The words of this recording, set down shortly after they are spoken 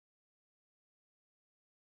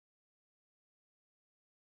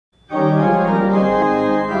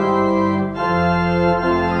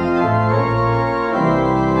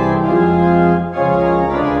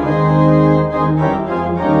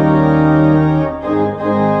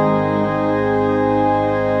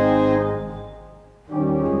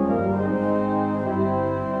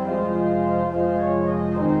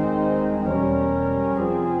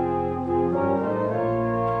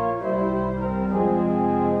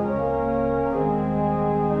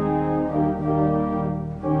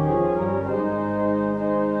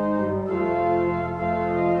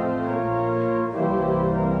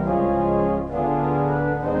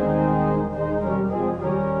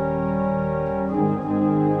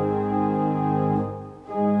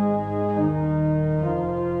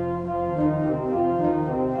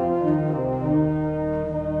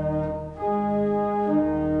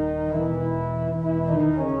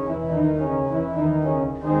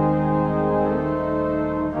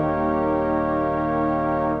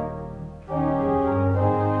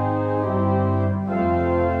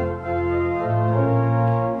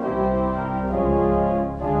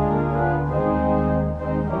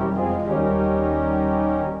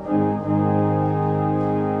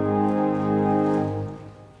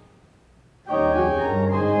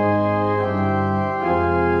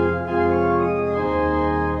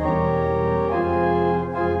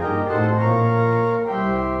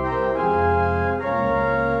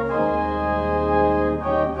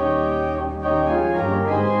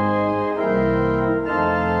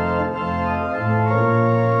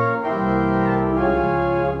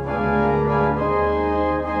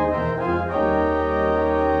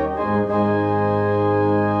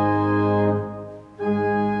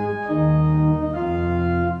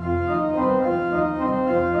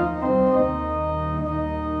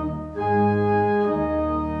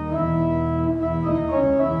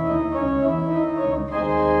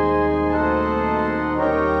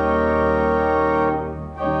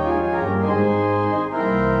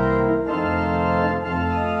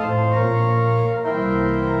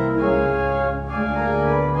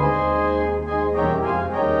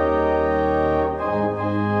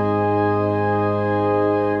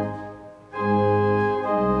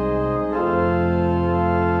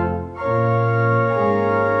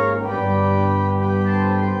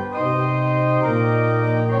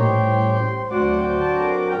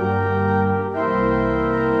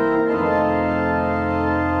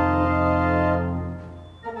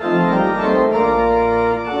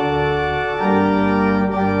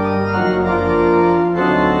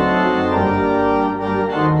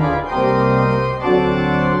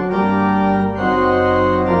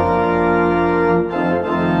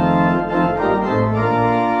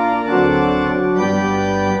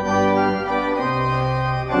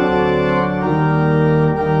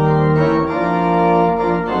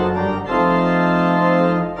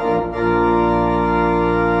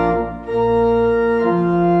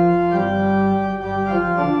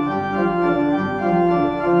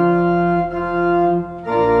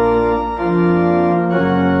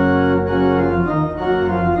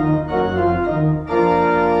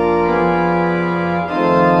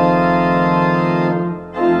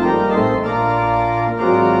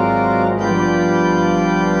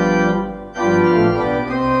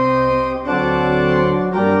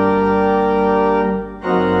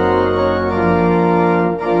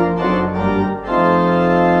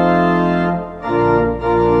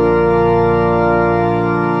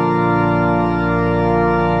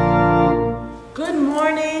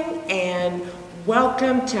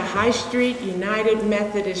Welcome to High Street United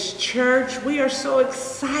Methodist Church. We are so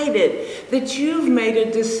excited that you've made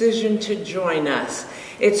a decision to join us.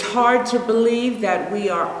 It's hard to believe that we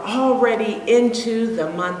are already into the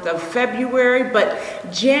month of February,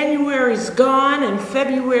 but January's gone and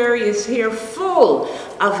February is here full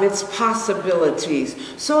of its possibilities.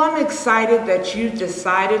 So I'm excited that you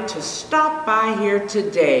decided to stop by here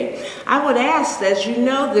today. I would ask, as you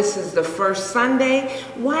know, this is the first Sunday,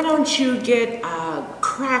 why don't you get a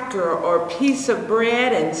cracker or piece of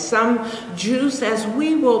bread and some juice, as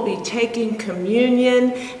we will be taking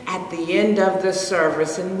communion at the end of the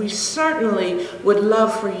service. And we certainly would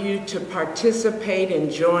love for you to participate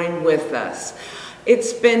and join with us.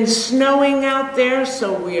 It's been snowing out there,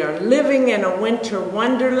 so we are living in a winter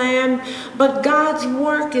wonderland, but God's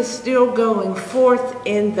work is still going forth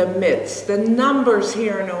in the midst. The numbers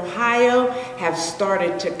here in Ohio have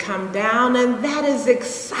started to come down, and that is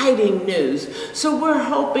exciting news. So we're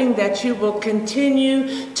hoping that you will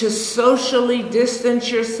continue to socially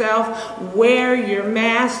distance yourself, wear your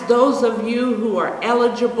mask. Those of you who are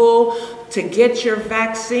eligible to get your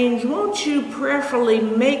vaccine, won't you prayerfully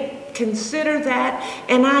make consider that,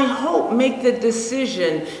 and I hope make the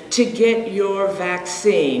decision to get your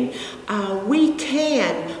vaccine. We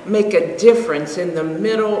can make a difference in the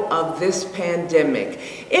middle of this pandemic.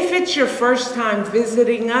 If it's your first time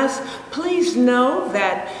visiting us, please know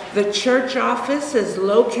that the church office is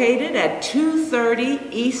located at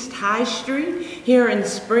 230 East High Street here in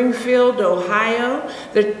Springfield, Ohio.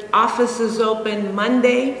 The office is open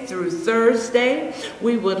Monday through Thursday.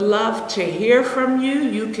 We would love to hear from you.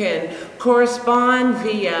 You can correspond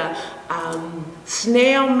via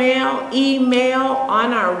snail mail, email,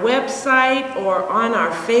 on our website, or on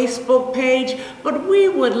our Facebook page, but we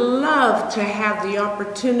would love to have the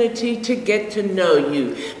opportunity to get to know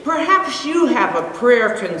you. Perhaps you have a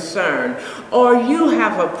prayer concern, or you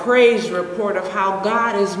have a praise report of how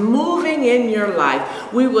God is moving in your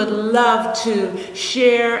life. We would love to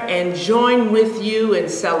share and join with you in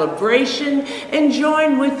celebration and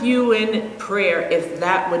join with you in prayer if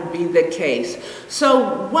that would be the case.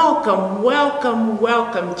 So welcome, welcome,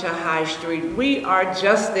 welcome to High Street. We are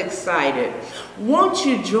just excited. Won't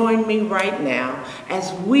you join me right now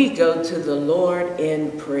as we go to the Lord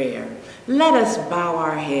in prayer? Let us bow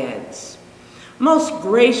our heads. Most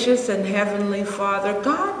gracious and heavenly Father,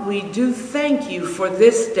 God, we do thank you for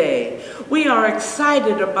this day. We are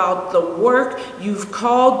excited about the work you've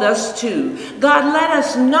called us to. God, let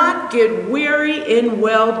us not get weary in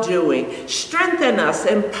well-doing. Strengthen us,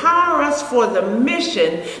 empower us for the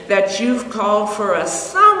mission that you've called for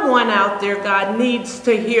us. Someone out there, God, needs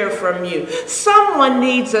to hear from you. Someone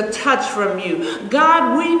needs a touch from you.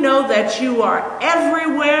 God, we know that you are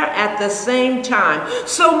everywhere at the same time.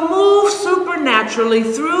 So move supernaturally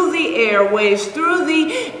through the airwaves, through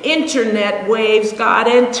the internet waves, God,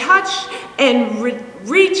 and touch and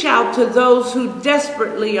reach out to those who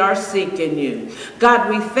desperately are seeking you. God,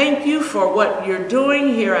 we thank you for what you're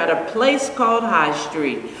doing here at a place called High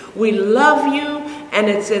Street. We love you, and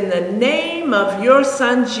it's in the name of your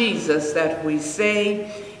Son, Jesus, that we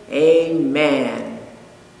say amen.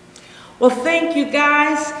 Well, thank you,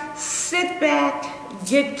 guys. Sit back,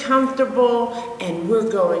 get comfortable, and we're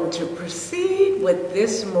going to proceed with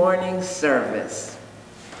this morning's service.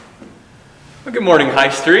 Well, good morning, High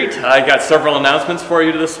Street. I got several announcements for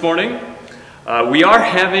you this morning. We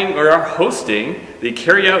are hosting the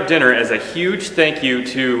carry-out dinner as a huge thank you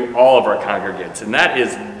to all of our congregants, and that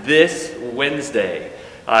is this Wednesday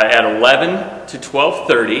at 11 to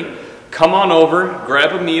 12:30. Come on over,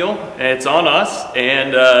 grab a meal, and it's on us,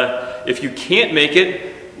 and if you can't make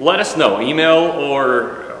it, let us know. Email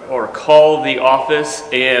or call the office,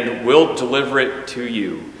 and we'll deliver it to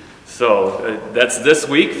you. So that's this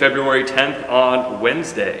week, February 10th on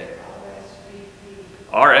Wednesday.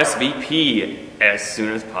 RSVP as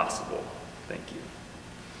soon as possible. Thank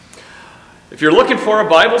you. If you're looking for a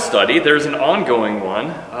Bible study, there's an ongoing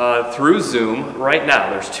one through Zoom right now.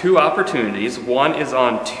 There's two opportunities. One is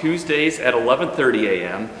on Tuesdays at 11:30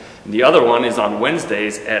 a.m., and the other one is on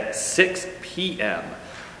Wednesdays at 6 p.m.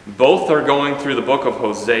 Both are going through the book of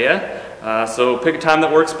Hosea, so pick a time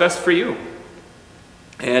that works best for you.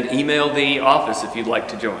 And email the office if you'd like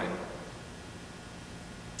to join.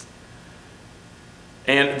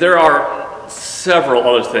 And there are several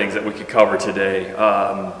other things that we could cover today,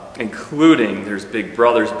 including there's Big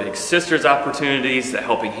Brothers, Big Sisters opportunities, the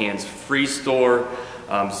Helping Hands Free Store,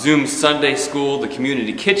 Zoom Sunday School, the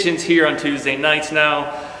community kitchens here on Tuesday nights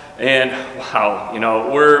now. And wow,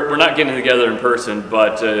 we're not getting together in person,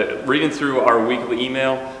 but reading through our weekly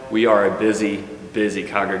email, we are a busy, busy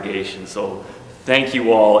congregation. So thank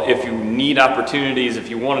you all. If you need opportunities, if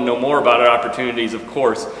you want to know more about our opportunities, of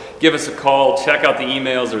course, give us a call, check out the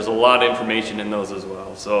emails. There's a lot of information in those as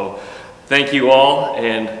well. So thank you all,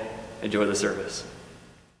 and enjoy the service.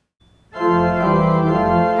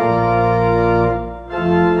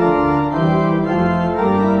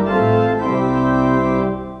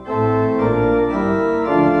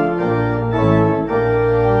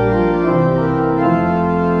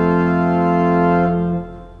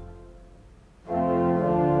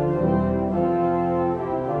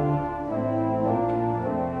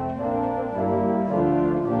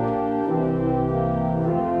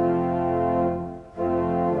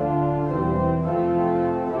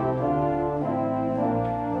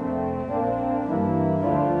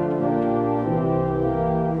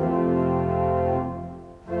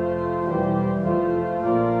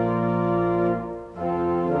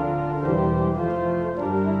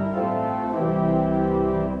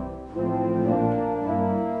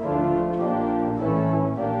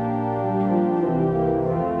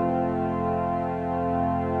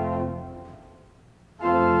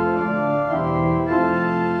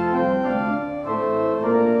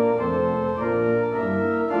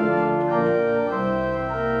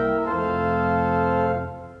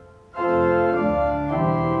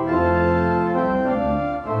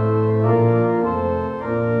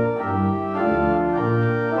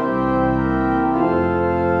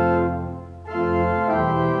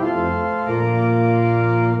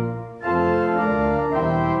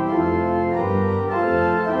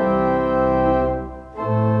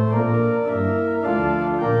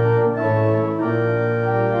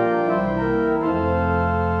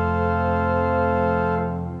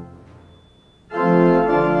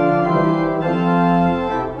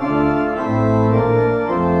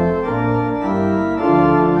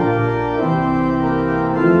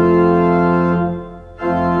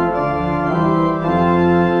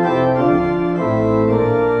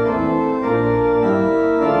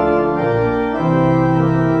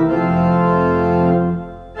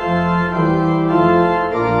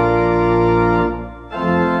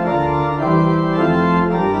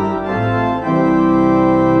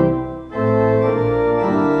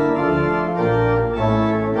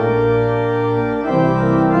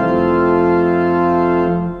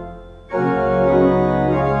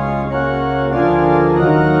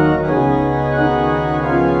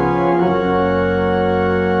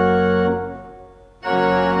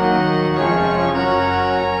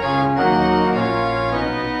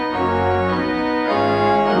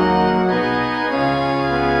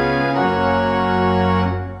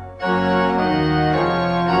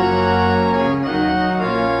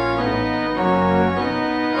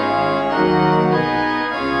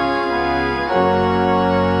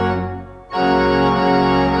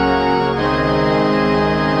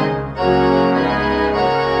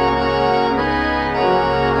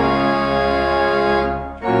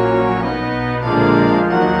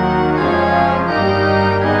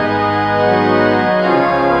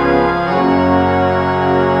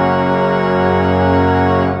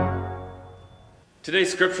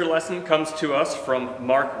 Today's scripture lesson comes to us from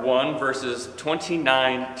Mark 1, verses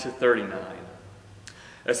 29 to 39.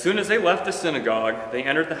 As soon as they left the synagogue, they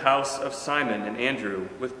entered the house of Simon and Andrew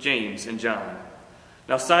with James and John.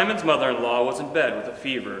 Now Simon's mother-in-law was in bed with a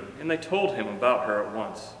fever, and they told him about her at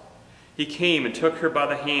once. He came and took her by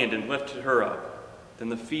the hand and lifted her up. Then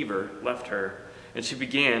the fever left her, and she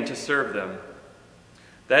began to serve them.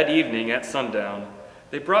 That evening at sundown,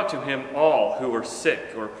 they brought to him all who were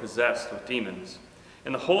sick or possessed with demons,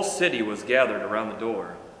 and the whole city was gathered around the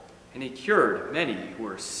door. And he cured many who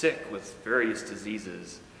were sick with various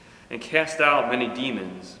diseases, and cast out many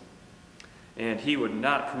demons. And he would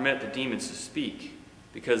not permit the demons to speak,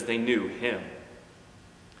 because they knew him.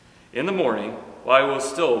 In the morning, while it was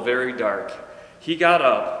still very dark, he got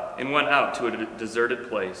up and went out to a deserted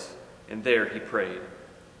place, and there he prayed.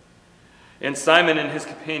 And Simon and his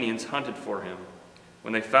companions hunted for him.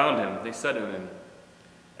 When they found him, they said to him,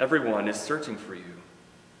 "Everyone is searching for you."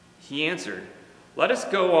 He answered, "Let us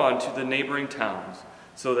go on to the neighboring towns,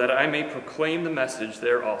 so that I may proclaim the message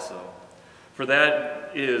there also. For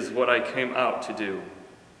that is what I came out to do."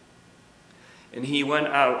 And he went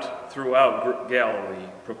out throughout Galilee,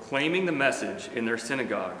 proclaiming the message in their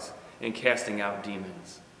synagogues and casting out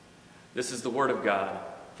demons. This is the word of God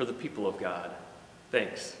for the people of God.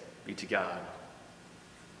 Thanks be to God.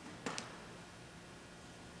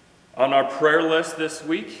 On our prayer list this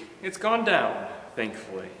week, it's gone down,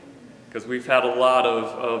 thankfully, because we've had a lot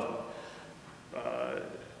of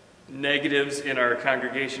negatives in our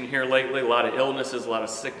congregation here lately, a lot of illnesses, a lot of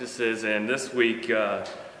sicknesses, and this week,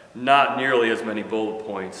 not nearly as many bullet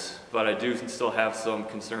points, but I do still have some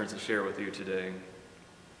concerns to share with you today.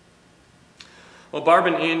 Well, Barb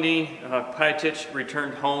and Andy Pietich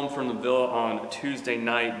returned home from the villa on Tuesday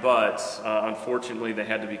night, but unfortunately they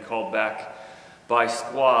had to be called back by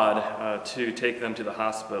squad to take them to the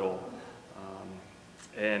hospital.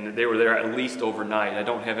 And they were there at least overnight. I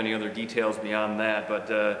don't have any other details beyond that,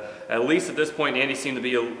 but at least at this point, Andy seemed to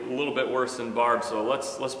be a little bit worse than Barb, so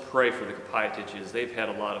let's pray for the Pietiches. They've had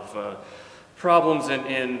a lot of problems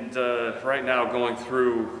and right now going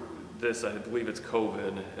through this, I believe it's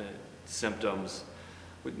COVID symptoms.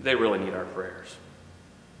 They really need our prayers.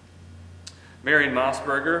 Marion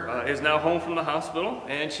Mossberger is now home from the hospital,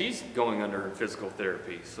 and she's going under physical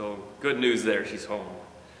therapy, so good news there, she's home.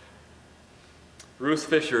 Ruth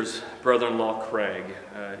Fisher's brother-in-law, Craig,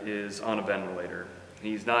 is on a ventilator.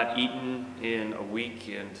 He's not eaten in a week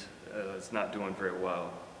and is not doing very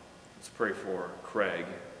well. Let's pray for Craig,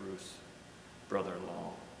 Ruth's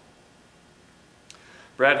brother-in-law.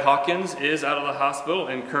 Brad Hawkins is out of the hospital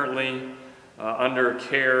and currently under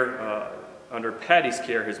Patty's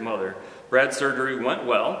care, his mother. Brad's surgery went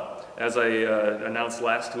well, as I announced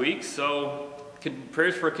last week, so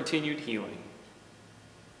prayers for continued healing.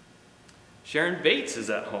 Sharon Bates is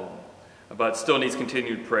at home, but still needs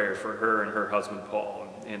continued prayer for her and her husband Paul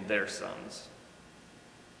and their sons.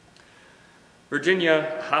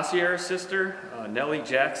 Virginia Hassier's sister, Nellie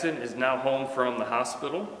Jackson, is now home from the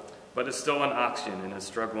hospital, but is still on oxygen and is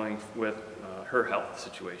struggling with her health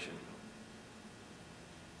situation.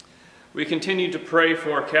 We continue to pray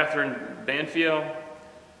for Catherine Banfield,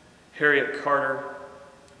 Harriet Carter,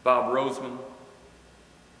 Bob Roseman,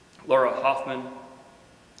 Laura Hoffman,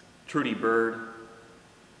 Trudy Bird,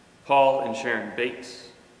 Paul and Sharon Bates,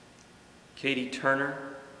 Katie Turner,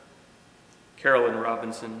 Carolyn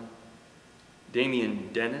Robinson,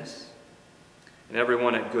 Damian Dennis, and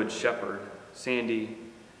everyone at Good Shepherd, Sandy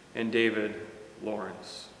and David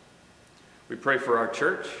Lawrence. We pray for our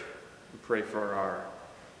church, we pray for our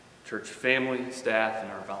church family, staff, and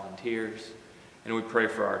our volunteers, and we pray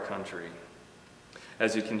for our country.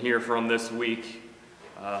 As you can hear from this week,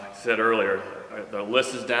 I said earlier, the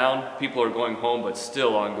list is down, people are going home, but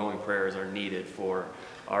still ongoing prayers are needed for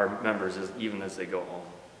our members even as they go home.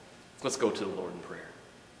 Let's go to the Lord in prayer.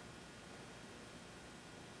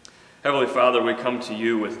 Heavenly Father, we come to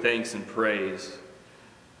you with thanks and praise.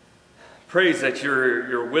 Praise that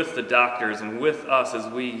you're with the doctors and with us as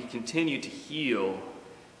we continue to heal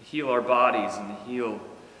our bodies and heal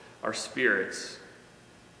our spirits.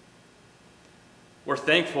 We're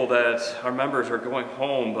thankful that our members are going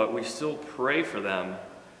home, but we still pray for them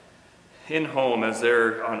in home as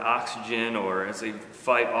they're on oxygen or as they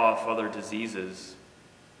fight off other diseases.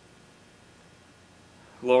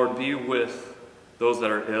 Lord, be with those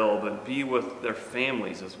that are ill, but be with their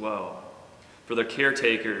families as well. For their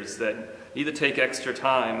caretakers that need to take extra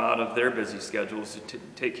time out of their busy schedules to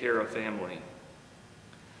take care of family.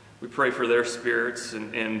 We pray for their spirits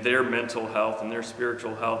and their mental health and their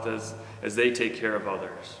spiritual health as they take care of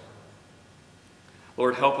others.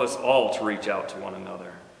 Lord, help us all to reach out to one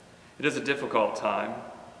another. It is a difficult time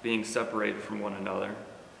being separated from one another,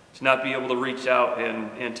 to not be able to reach out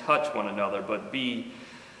and touch one another, but be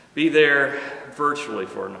there virtually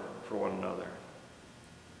for one another.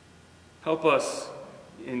 Help us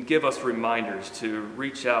and give us reminders to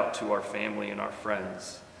reach out to our family and our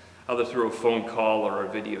friends, either through a phone call or a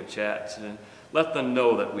video chat, and let them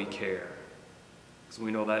know that we care. Because we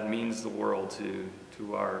know that means the world to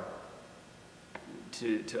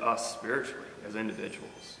us spiritually as individuals.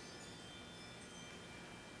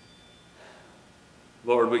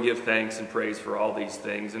 Lord, we give thanks and praise for all these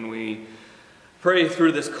things, and we pray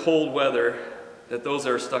through this cold weather that those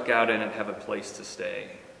that are stuck out in it have a place to stay.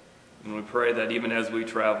 And we pray that even as we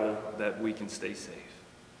travel, that we can stay safe.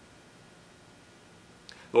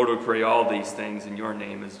 Lord, we pray all these things in your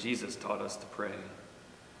name as Jesus taught us to pray.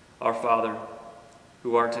 Our Father,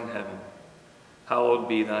 who art in heaven, hallowed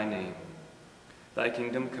be thy name. Thy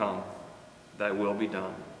kingdom come, thy will be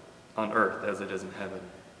done, on earth as it is in heaven.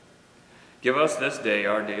 Give us this day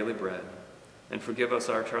our daily bread, and forgive us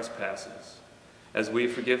our trespasses, as we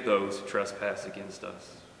forgive those who trespass against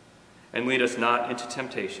us. And lead us not into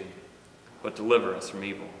temptation, but deliver us from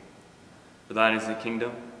evil. For thine is the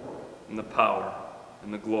kingdom, and the power,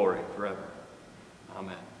 and the glory forever.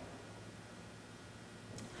 Amen.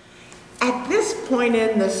 At this point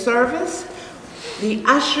in the service, the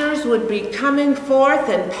ushers would be coming forth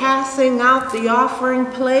and passing out the offering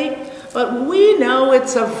plate. But we know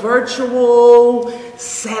it's a virtual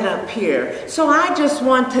setup here. So I just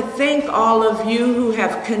want to thank all of you who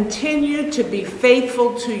have continued to be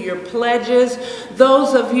faithful to your pledges,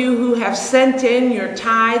 those of you who have sent in your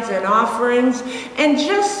tithes and offerings. And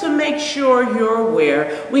just to make sure you're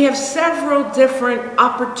aware, we have several different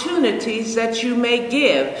opportunities that you may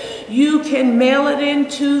give. You can mail it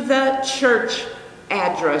into the church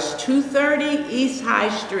address, 230 East High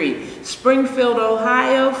Street, Springfield,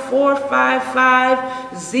 Ohio,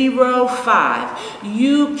 45505.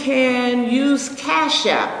 You can use Cash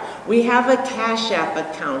App. We have a Cash App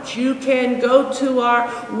account. You can go to our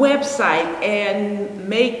website and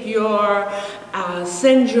make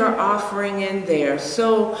send your offering in there.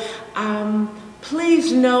 So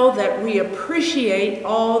please know that we appreciate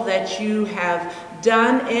all that you have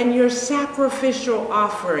done and your sacrificial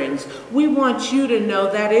offerings. We want you to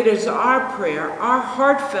know that it is our prayer, our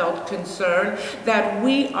heartfelt concern, that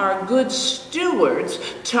we are good stewards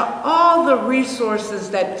to all the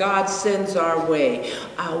resources that God sends our way.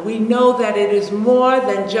 We know that it is more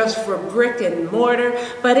than just for brick and mortar,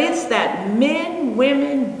 but it's that men,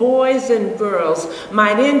 women, boys, and girls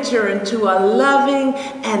might enter into a loving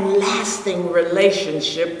and lasting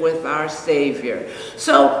relationship with our Savior.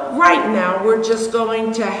 So right now, we're just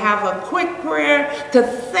going to have a quick prayer to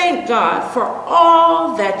thank God for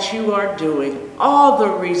all that you are doing, all the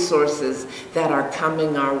resources that are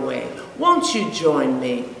coming our way. Won't you join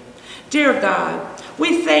me? Dear God,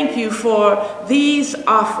 we thank you for these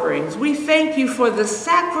offerings. We thank you for the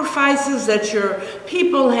sacrifices that your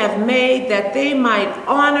people have made that they might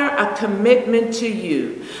honor a commitment to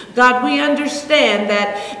you. God, we understand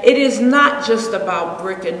that it is not just about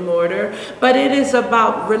brick and mortar, but it is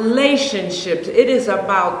about relationships. It is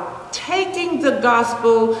about taking the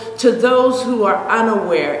gospel to those who are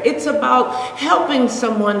unaware. It's about helping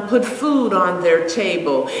someone put food on their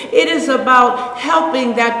table. It is about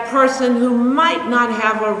helping that person who might not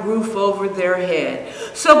have a roof over their head.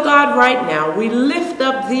 So God, right now, we lift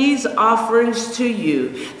up these offerings to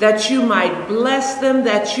you, that you might bless them,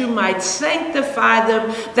 that you might sanctify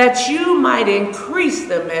them, that you might increase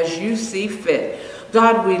them as you see fit.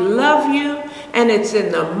 God, we love you, and it's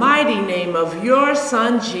in the mighty name of your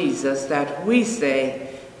Son, Jesus, that we say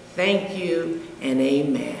thank you and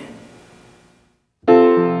amen.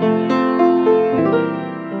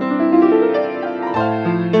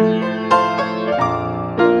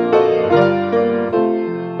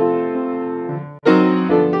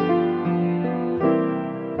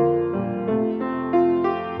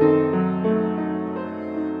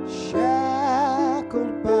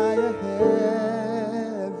 Shackled by a heavy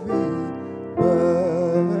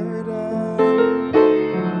burden,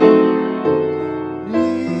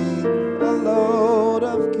 neath a load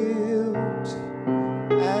of guilt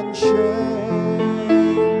and shame.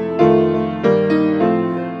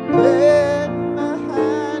 Then the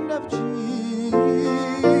hand of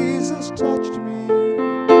Jesus touched me,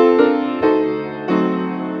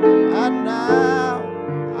 and now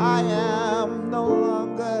I am no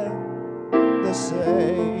longer the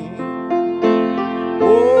same.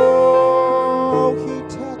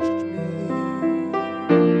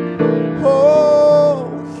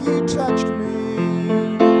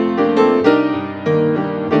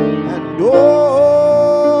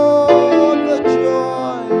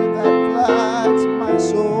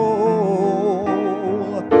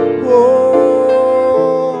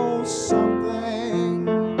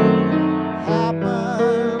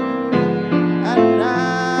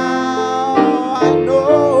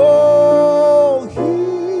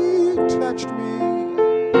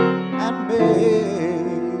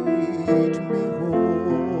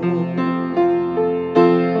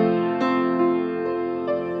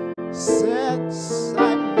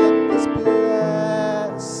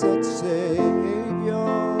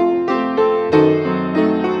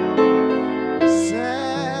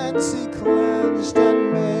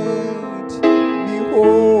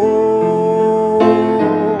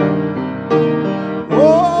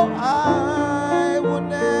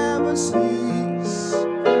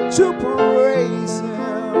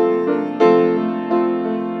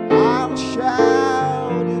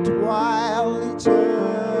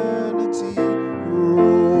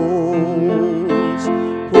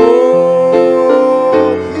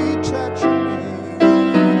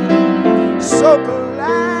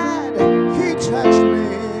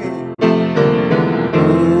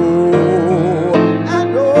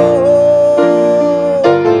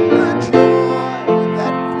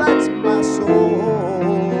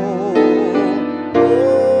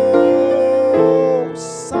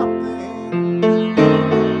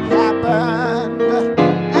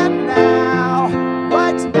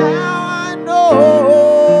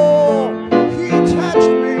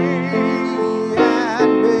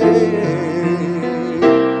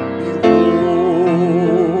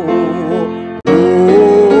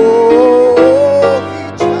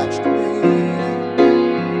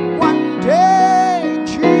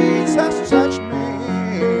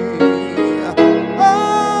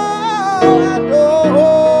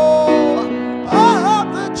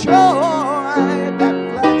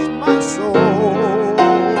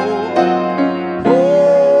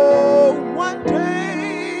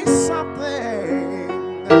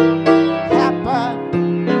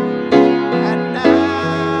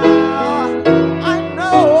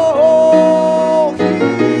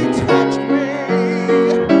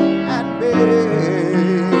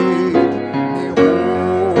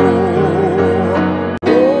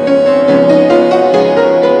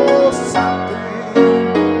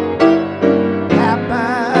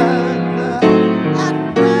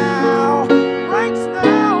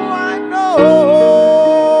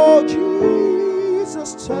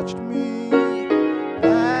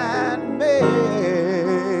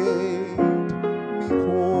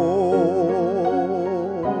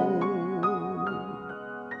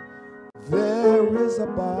 There is a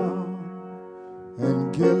balm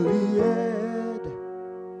in Gilead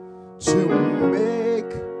to make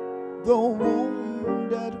the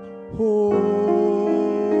wounded whole.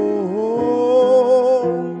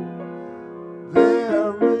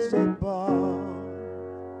 There is a balm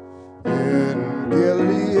in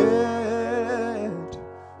Gilead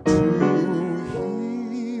to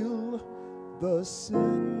heal the sin-sick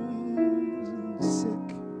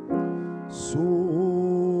soul.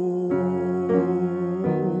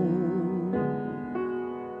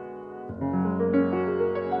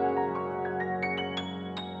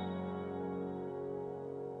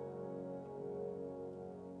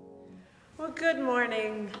 Well, good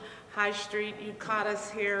morning, High Street. You caught us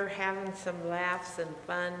here having some laughs and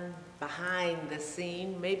fun behind the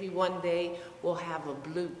scene. Maybe one day we'll have a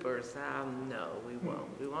bloopers. No, we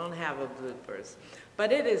won't. We won't have a bloopers.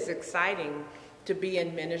 But it is exciting to be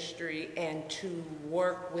in ministry and to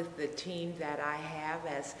work with the team that I have,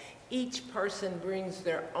 as each person brings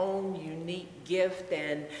their own unique gift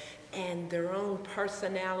and their own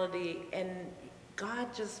personality, and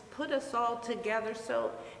God just put us all together,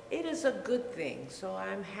 so it is a good thing. So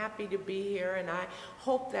I'm happy to be here, and I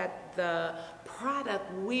hope that the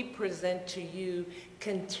product we present to you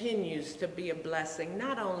continues to be a blessing,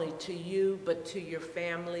 not only to you, but to your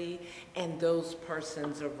family and those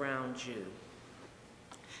persons around you.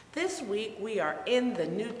 This week we are in the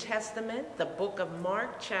New Testament, the book of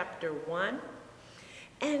Mark, chapter 1.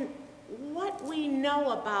 And what we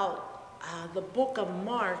know about the book of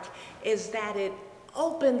Mark is that it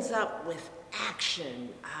opens up with action.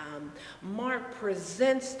 Mark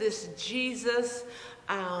presents this Jesus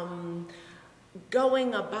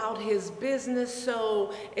going about his business,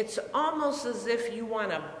 so it's almost as if you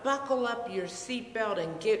want to buckle up your seatbelt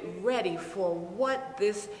and get ready for what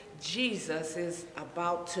this Jesus is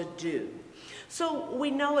about to do. So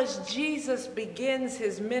we know as Jesus begins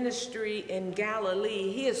his ministry in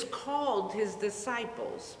Galilee, he has called his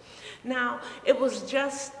disciples. Now, it was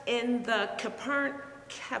just in the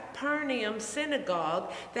Capernaum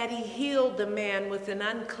synagogue that he healed the man with an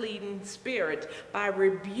unclean spirit by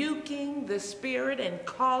rebuking the spirit and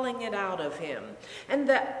calling it out of him. And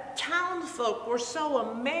the townsfolk were so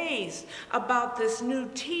amazed about this new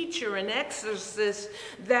teacher and exorcist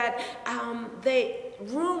that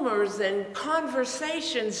rumors and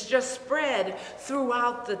conversations just spread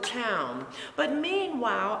throughout the town. But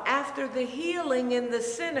meanwhile, after the healing in the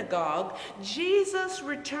synagogue, Jesus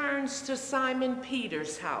returns to Simon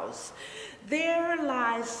Peter's house. There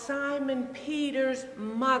lies Simon Peter's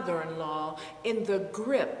mother-in-law in the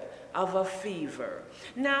grip of a fever.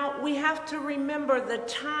 Now, we have to remember the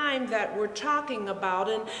time that we're talking about,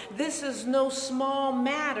 and this is no small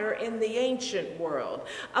matter in the ancient world.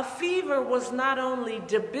 A fever was not only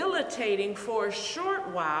debilitating for a short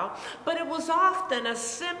while, but it was often a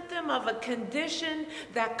symptom of a condition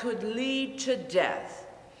that could lead to death.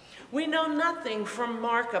 We know nothing from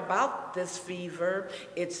Mark about this fever,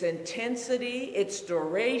 its intensity, its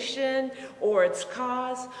duration, or its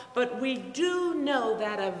cause, but we do know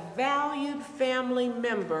that a valued family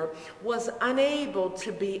member was unable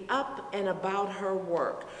to be up and about her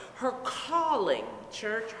work. Her calling,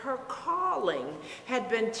 church, her calling had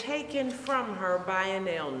been taken from her by an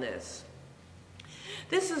illness.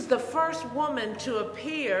 This is the first woman to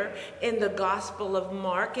appear in the Gospel of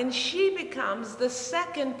Mark, and she becomes the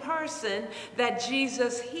second person that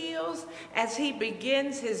Jesus heals as he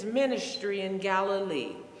begins his ministry in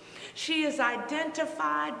Galilee. She is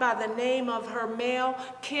identified by the name of her male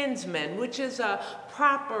kinsman, which is a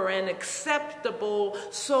proper and acceptable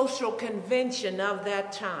social convention of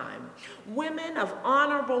that time. Women of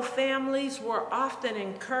honorable families were often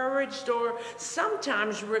encouraged or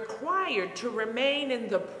sometimes required to remain in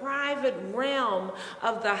the private realm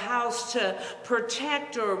of the house to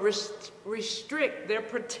protect or restrict their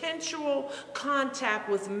potential contact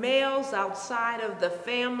with males outside of the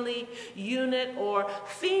family unit or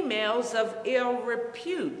females of ill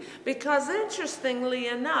repute. Because interestingly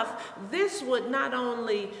enough, this would not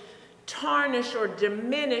only tarnish or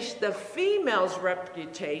diminish the female's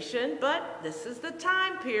reputation, but this is the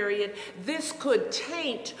time period. This could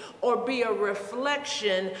taint or be a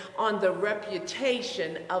reflection on the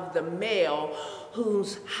reputation of the male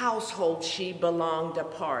whose household she belonged a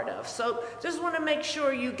part of. So just want to make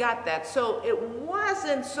sure you got that. So it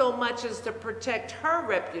wasn't so much as to protect her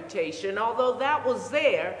reputation, although that was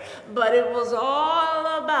there, but it was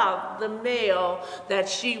all about the male that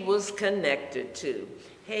she was connected to.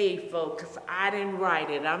 Hey, folks, I didn't write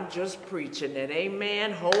it. I'm just preaching it.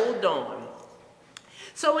 Amen. Hold on.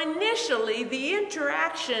 So initially, the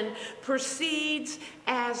interaction proceeds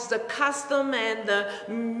as the custom and the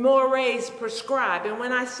mores prescribe. And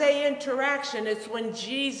when I say interaction, it's when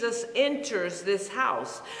Jesus enters this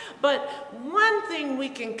house. But one thing we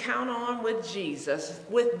can count on with Jesus,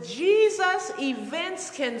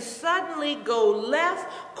 events can suddenly go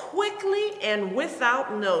left quickly and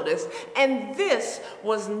without notice. And this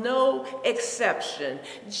was no exception.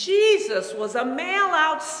 Jesus was a male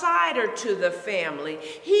outsider to the family.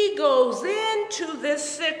 He goes into this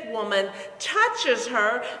sick woman, touches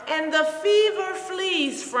her, and the fever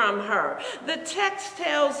flees from her. The text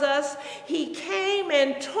tells us he came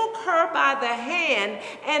and took her by the hand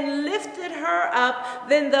and lifted her up,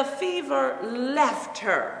 then the fever left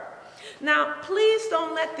her. Now, please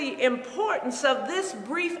don't let the importance of this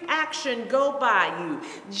brief action go by you.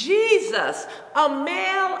 Jesus, a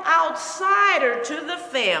male outsider to the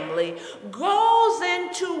family, goes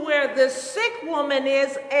into where the sick woman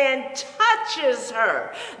is and touches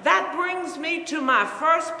her. That brings me to my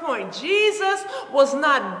first point. Jesus was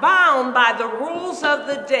not bound by the rules of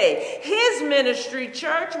the day. His ministry,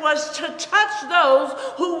 church, was to touch those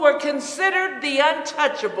who were considered the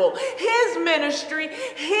untouchable. His ministry,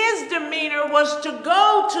 his demeanor was to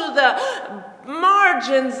go to the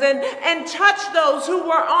margins and touch those who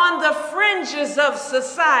were on the fringes of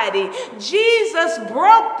society. Jesus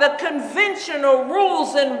broke the conventional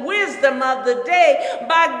rules and wisdom of the day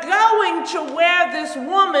by going to where this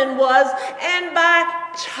woman was and by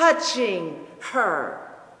touching her.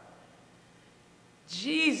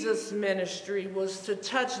 Jesus' ministry was to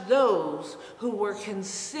touch those who were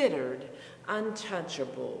considered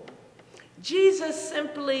untouchable. Jesus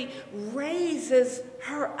simply raises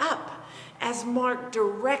her up, as Mark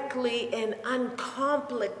directly and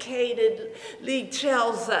uncomplicatedly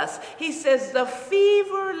tells us. He says, the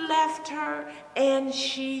fever left her and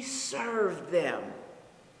she served them.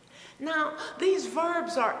 Now, these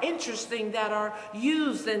verbs are interesting that are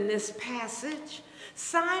used in this passage.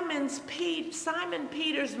 Simon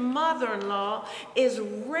Peter's mother-in-law is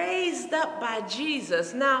raised up by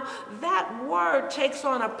Jesus. Now, that word takes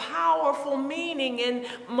on a powerful meaning in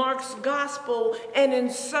Mark's gospel and in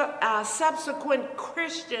subsequent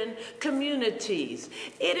Christian communities.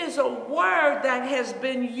 It is a word that has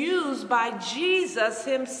been used by Jesus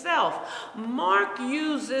himself. Mark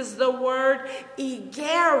uses the word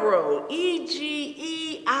egero, E-G-E-I-R-O,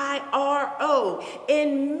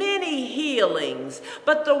 in many healings.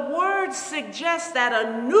 But the word suggests that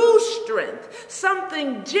a new strength,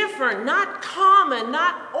 something different, not common,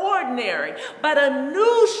 not ordinary, but a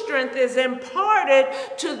new strength is imparted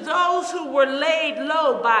to those who were laid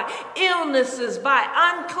low by illnesses, by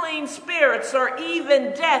unclean spirits, or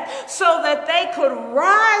even death, so that they could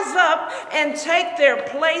rise up and take their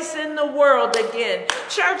place in the world again.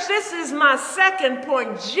 Church, this is my second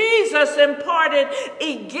point. Jesus imparted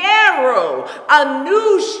egero, a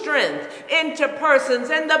new strength, into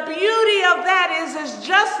persons. And the beauty of that is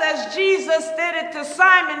just as Jesus did it to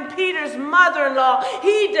Simon Peter's mother-in-law,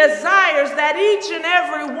 he desires that each and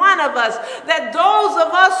every one of us, that those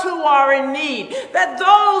of us who are in need, that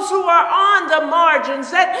those who are on the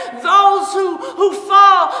margins, that those who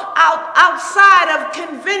fall outside of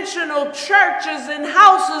conventional churches and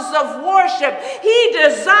houses of worship, he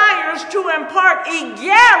desires to impart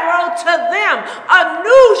egero to them, a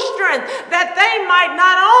new strength, that they might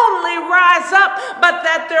not only rise up, but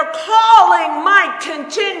that their calling might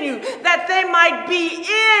continue, that they might be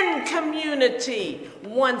in community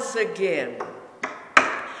once again.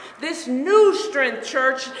 This new strength,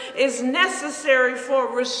 church, is necessary for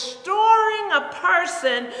restoring a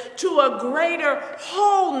person to a greater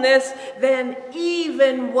wholeness than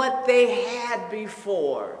even what they had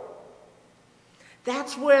before.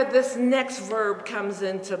 That's where this next verb comes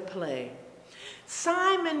into play.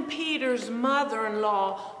 Simon Peter's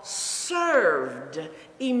mother-in-law served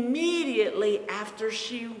immediately after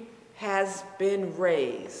she has been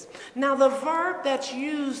raised. Now, the verb that's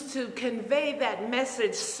used to convey that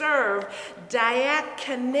message, serve,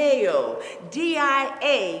 diakoneo,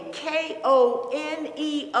 D-I-A-K-O-N-E-O,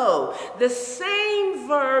 the same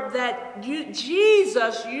verb that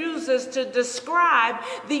Jesus uses to describe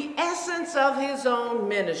the essence of his own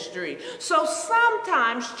ministry. So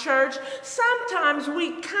sometimes, church, sometimes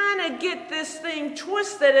we kind of get this thing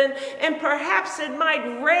twisted, and perhaps it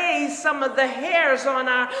might raise some of the hairs on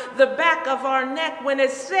the back of our neck when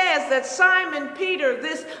it says that Simon Peter,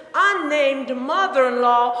 this unnamed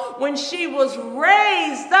mother-in-law, when she was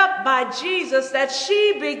raised up by Jesus, that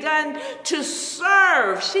she began to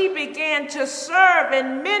serve. She began to serve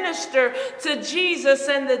and minister to Jesus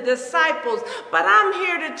and the disciples. But I'm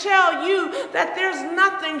here to tell you that there's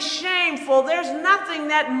nothing shameful. There's nothing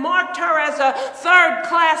that marked her as a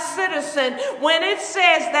third-class citizen when it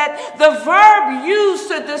says that the verb used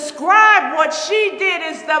to describe what she did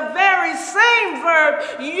is the very same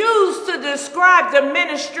verb used to describe the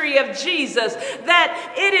ministry of Jesus,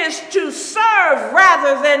 that it is to serve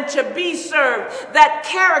rather than to be served that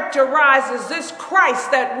characterizes this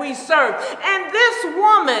Christ that we serve. And this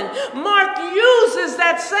woman, Mark uses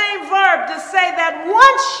that same verb to say that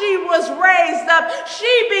once she was raised up,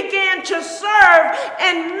 she began to serve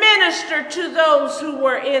and minister to those who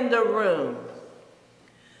were in the room.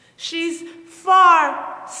 She's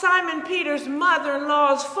Simon Peter's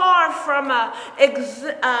mother-in-law is far from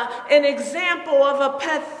an example of a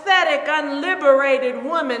pathetic, unliberated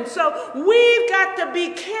woman. So we've got to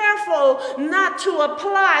be careful not to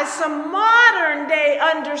apply some modern day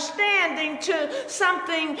understanding to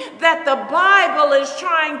something that the Bible is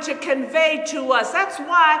trying to convey to us. That's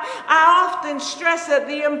why I often stress that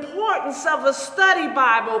the importance of a study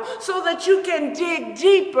Bible, so that you can dig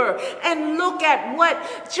deeper and look at what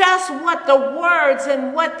the words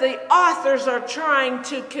and what the authors are trying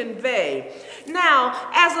to convey.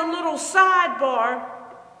 Now, as a little sidebar,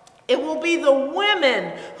 it will be the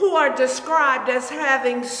women who are described as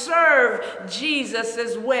having served Jesus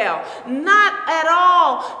as well. Not at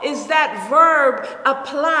all is that verb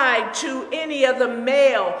applied to any of the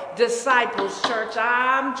male disciples, church.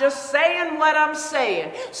 I'm just saying what I'm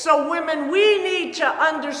saying. So women, we need to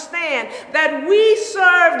understand that we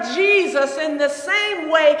serve Jesus in the same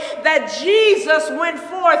way that Jesus went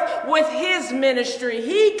forth with his ministry.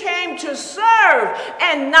 He came to serve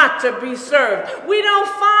and not to be served. We don't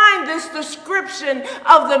find this description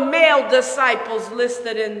of the male disciples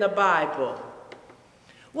listed in the Bible.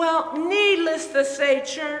 Well, needless to say,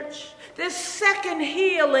 church, this second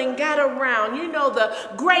healing got around. You know, the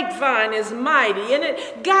grapevine is mighty, and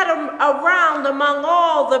it got around among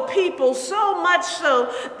all the people, so much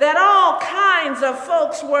so that all kinds of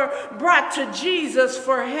folks were brought to Jesus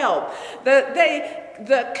for help.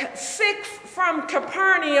 The sick from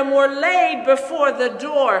Capernaum were laid before the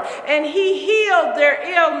door, and he healed their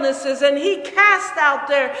illnesses, and he cast out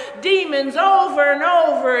their demons over and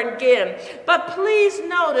over again. But please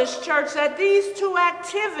notice, church, that these two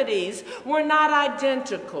activities were not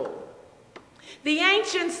identical. The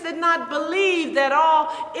ancients did not believe that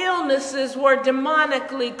all illnesses were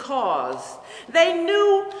demonically caused. They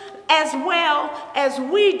knew as well as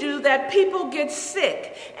we do that people get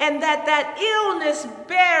sick, and that illness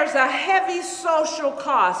bears a heavy social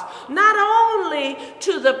cost, not only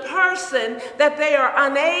to the person that they are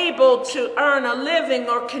unable to earn a living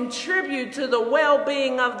or contribute to the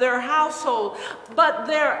well-being of their household, but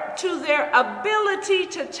to their ability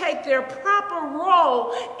to take their proper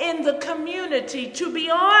role in the community, to be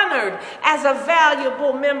honored as a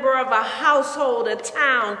valuable member of a household, a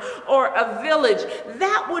town, or a village.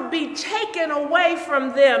 That would be taken away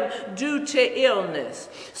from them due to illness.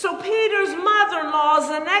 So Peter's mother-in-law is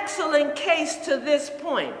an excellent case to this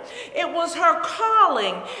point. It was her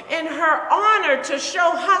calling and her honor to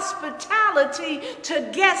show hospitality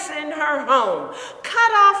to guests in her home.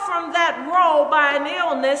 Cut off from that role by an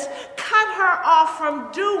illness, cut her off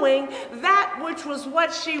from doing that which was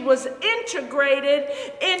what she was integrated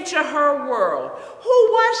into her world. Who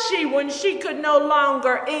was she when she could no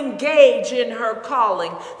longer engage in her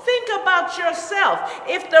calling? Think about yourself.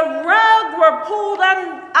 If the rug were pulled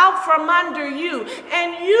out from under you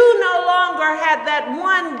and you no longer had that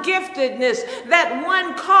one giftedness, that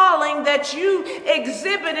one calling that you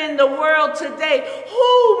exhibit in the world today,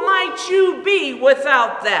 who might you be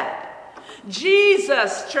without that?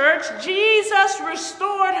 Jesus, church, Jesus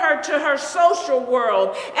restored her to her social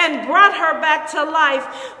world and brought her back to life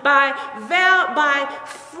by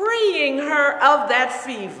freeing her of that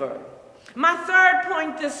fever. My third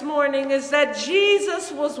point this morning is that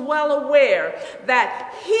Jesus was well aware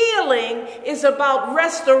that healing is about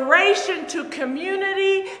restoration to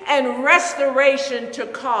community and restoration to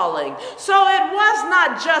calling. So it was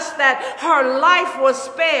not just that her life was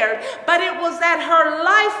spared, but it was that her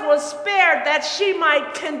life was spared that she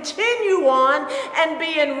might continue on and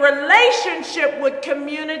be in relationship with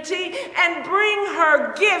community and bring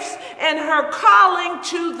her gifts and her calling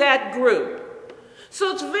to that group. So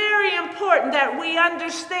it's very important that we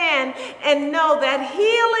understand and know that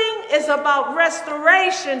healing is about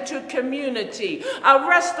restoration to community, a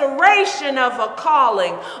restoration of a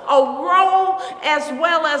calling, a role, as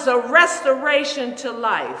well as a restoration to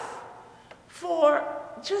life. For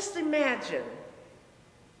just imagine,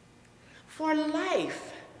 for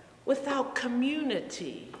life without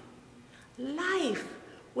community, life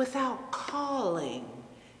without calling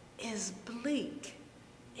is bleak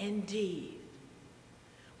indeed.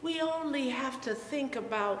 We only have to think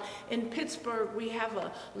about, in Pittsburgh, we have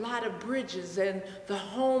a lot of bridges and the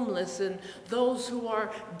homeless and those who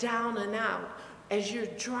are down and out. As you're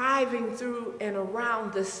driving through and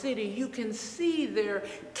around the city, you can see their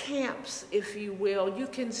camps, if you will. You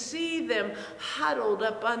can see them huddled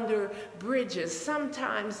up under bridges.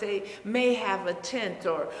 Sometimes they may have a tent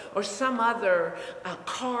or some other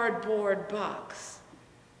cardboard box.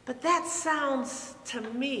 But that sounds to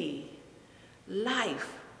me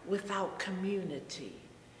life without community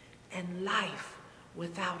and life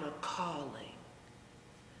without a calling.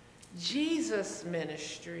 Jesus'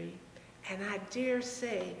 ministry, and I dare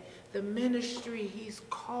say the ministry he's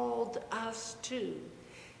called us to,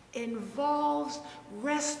 involves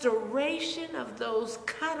restoration of those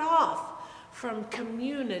cut off from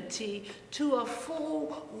community to a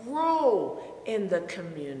full role in the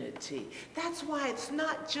community. That's why it's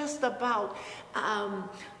not just about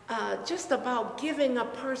giving a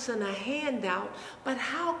person a handout, but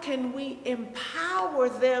how can we empower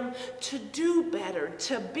them to do better,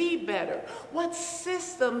 to be better? What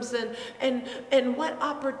systems and what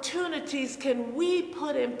opportunities can we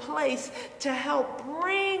put in place to help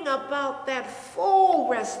bring about that full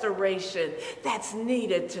restoration that's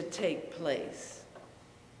needed to take place?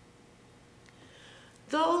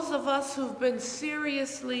 Those of us who've been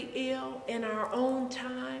seriously ill in our own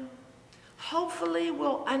time, hopefully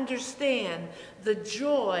we'll understand the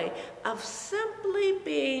joy of simply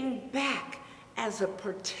being back as a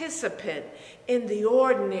participant in the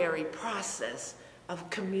ordinary process of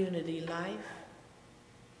community life.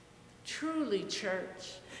 Truly,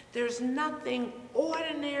 church, there's nothing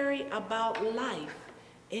ordinary about life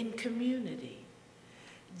in community.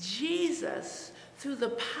 Jesus, through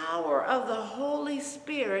the power of the Holy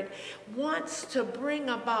Spirit, wants to bring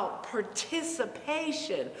about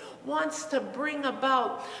participation, wants to bring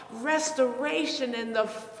about restoration in the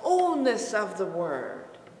fullness of the Word.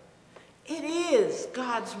 It is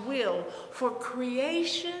God's will for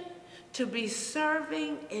creation to be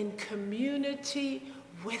serving in community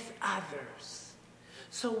with others.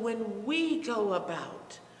 So when we go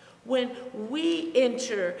about, when we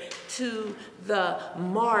enter to the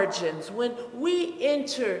margins, when we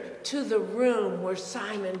enter to the room where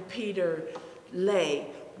Simon Peter lay,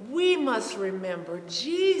 we must remember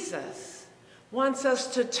Jesus wants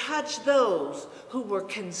us to touch those who were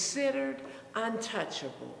considered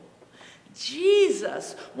untouchable.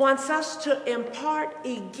 Jesus wants us to impart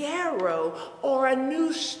egero, or a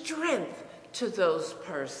new strength, to those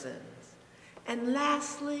persons. And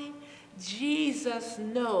lastly, Jesus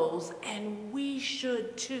knows, and we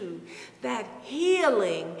should too, that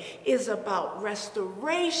healing is about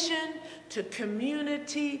restoration to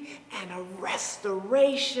community and a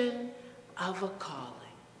restoration of a calling.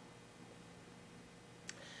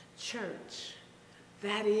 Church,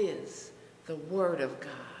 that is the Word of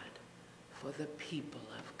God for the people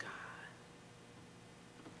of God.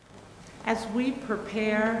 As we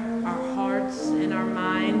prepare our hearts and our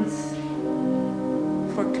minds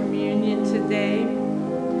for communion today,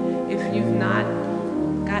 if you've not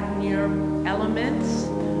gotten your elements,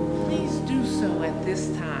 please do so at this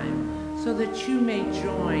time so that you may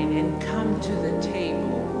join and come to the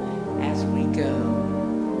table as we go.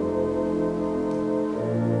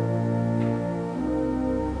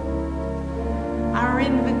 Our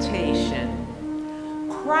invitation.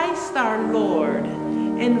 Christ our Lord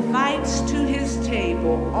invites to his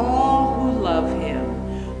table all who love him,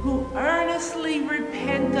 who earnestly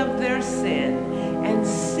repent of their sin and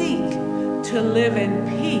seek to live in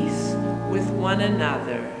peace with one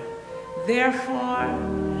another. Therefore,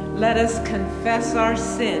 let us confess our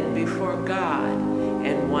sin before God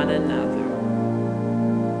and one another.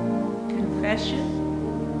 Confession.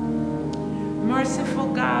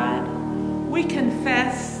 Merciful God, we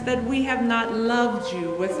confess that we have not loved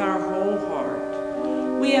you with our whole heart.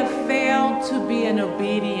 We have failed to be an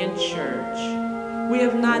obedient church. We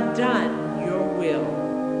have not done your will.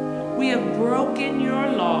 We have broken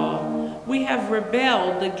your law. We have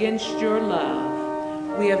rebelled against your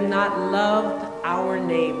love. We have not loved our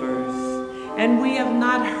neighbors. And we have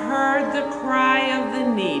not heard the cry of the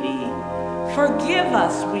needy. Forgive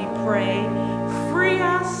us, we pray. Free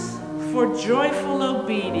us for joyful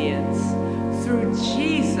obedience through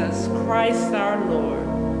Jesus Christ our Lord.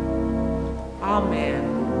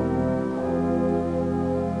 Amen.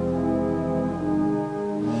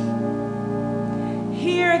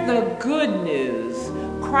 Hear the good news.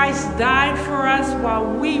 Christ died for us while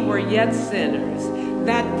we were yet sinners.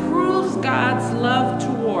 That proves God's love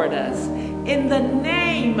toward us. In the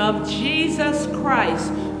name of Jesus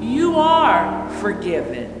Christ, you are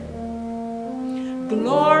forgiven.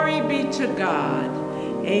 Glory be to God.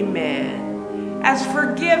 Amen. As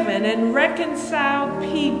forgiven and reconciled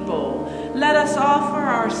people, let us offer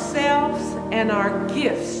ourselves and our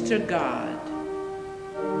gifts to God.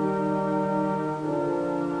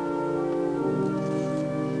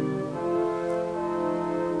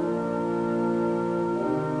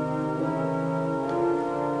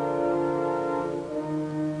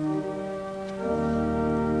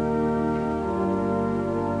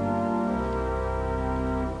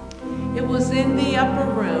 It was in the upper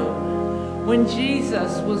room when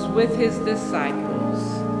Jesus was with his disciples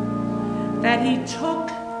that he took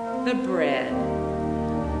the bread,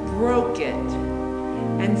 broke it,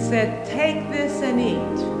 and said, "Take this and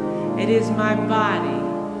eat. It is my body,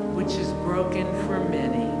 which is broken for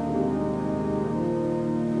many."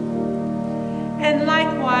 And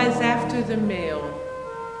likewise after the meal,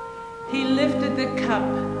 he lifted the cup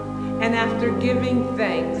and after giving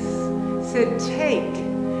thanks, said, "Take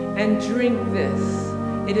and drink this.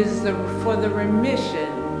 It is for the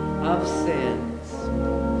remission of sins."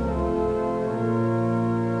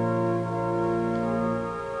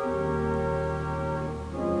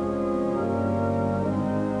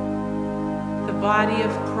 The body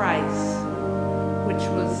of Christ, which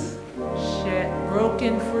was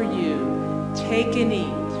broken for you, take and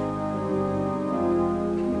eat.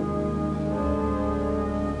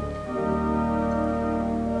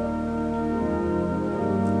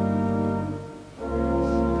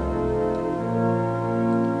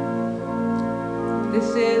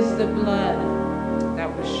 This is the blood that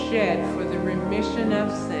was shed for the remission of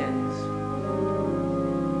sins.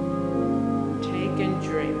 Take and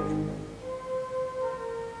drink.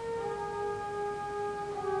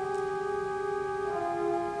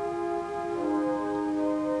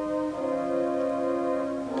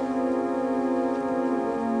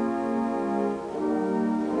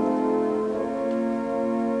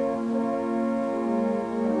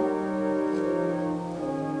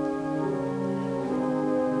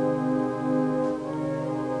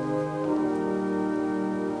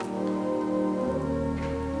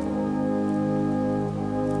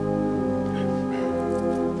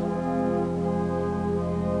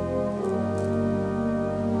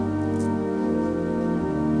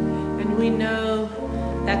 We know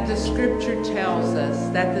that the scripture tells us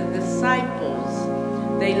that the disciples,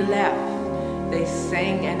 they left, they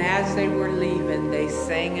sang, and as they were leaving, they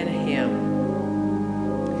sang a hymn.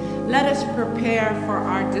 Let us prepare for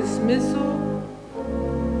our dismissal.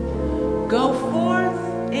 Go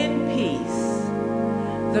forth in peace.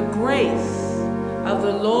 The grace of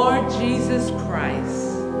the Lord Jesus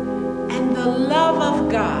Christ and the love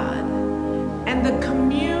of God and the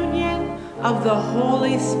communion of the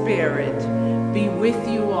Holy Spirit be with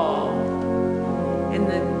you all. In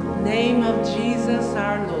the name of Jesus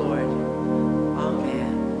our Lord.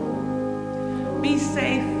 Amen. Be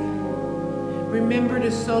safe. Remember to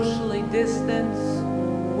socially distance.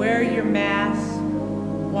 Wear your mask.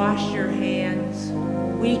 Wash your hands.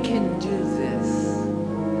 We can do this.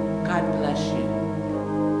 God bless you.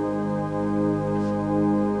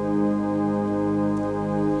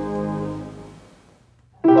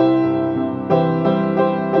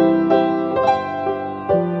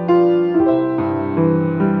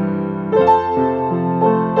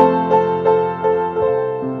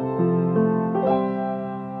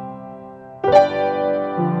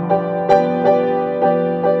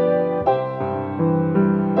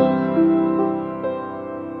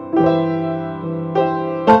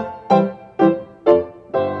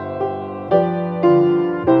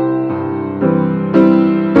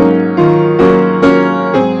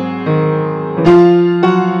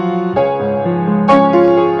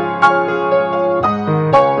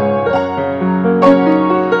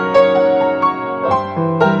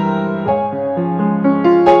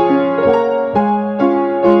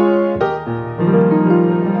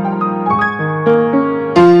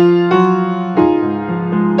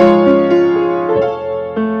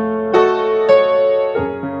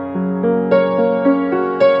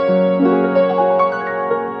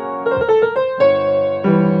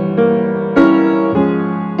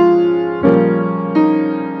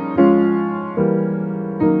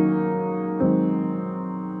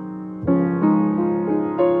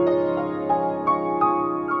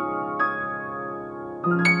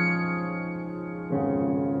 Thank you.